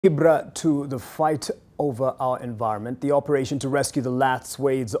Ibra to the fight over our environment. The operation to rescue the last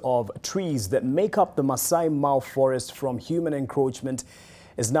swathes of trees that make up the Maasai Mau forest from human encroachment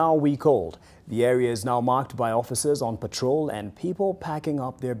is now a week old. The area is now marked by officers on patrol and people packing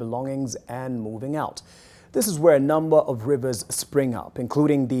up their belongings and moving out. This is where a number of rivers spring up,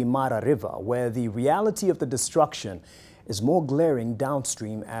 including the Mara River, where the reality of the destruction is more glaring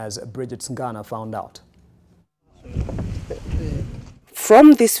downstream, as Bridget Ngana found out.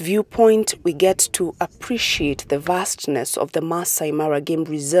 From this viewpoint, we get to appreciate the vastness of the Maasai Mara Game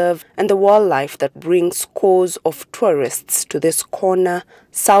Reserve and the wildlife that brings scores of tourists to this corner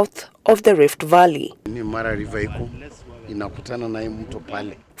south of the Rift Valley.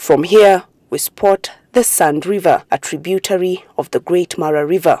 From here, we spot the Sand River, a tributary of the Great Mara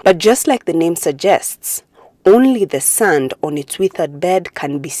River. But just like the name suggests, only the sand on its withered bed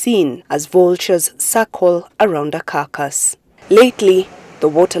can be seen as vultures circle around a carcass. Lately, the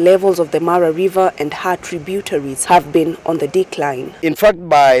water levels of the Mara River and her tributaries have been on the decline. In fact,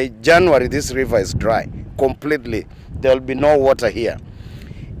 by January, this river is dry completely. There will be no water here.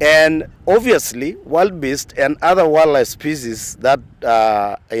 And obviously, wildebeest and other wildlife species that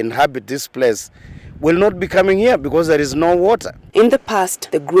inhabit this place will not be coming here because there is no water. In the past,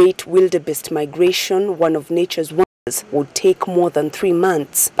 the great wildebeest migration, one of nature's wonders, would take more than 3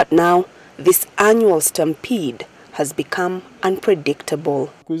 months. But now, this annual stampede has become unpredictable.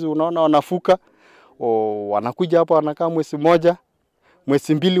 Unaona wanafuka, wanakuja hapa wanakaa mwezi moja,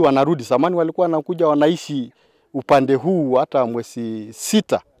 mwezi mbili wanarudi. Zamani walikuwa wanakuja wanaishi upande huu hata mwezi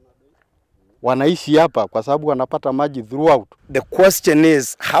 6. Wanaishi hapa kwa sababu wanapata maji throughout. The question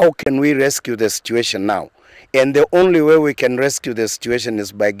is, how can we rescue the situation now? And the only way we can rescue the situation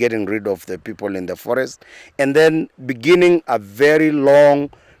is by getting rid of the people in the forest and then beginning a very long,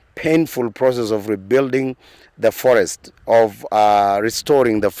 painful process of rebuilding the forest, of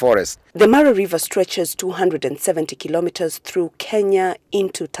restoring the forest. The Mara River stretches 270 kilometers through Kenya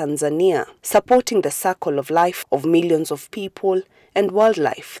into Tanzania, supporting the circle of life of millions of people and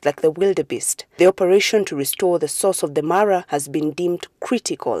wildlife like the wildebeest. The operation to restore the source of the Mara has been deemed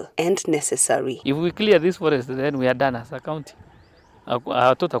critical and necessary. If we clear this forest, then we are done as a county.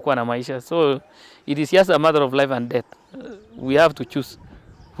 Hatutakuwa na maisha. So it is just a matter of life and death. We have to choose.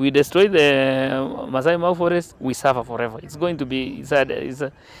 We destroy the Maasai Mau forest, we suffer forever. It's going to be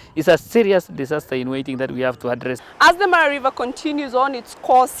it's a serious disaster in waiting that we have to address. As the Mara River continues on its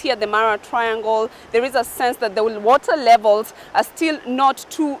course here at the Mara Triangle, there is a sense that the water levels are still not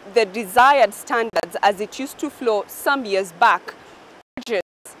to the desired standards as it used to flow some years back.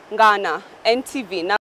 Ngana, NTV.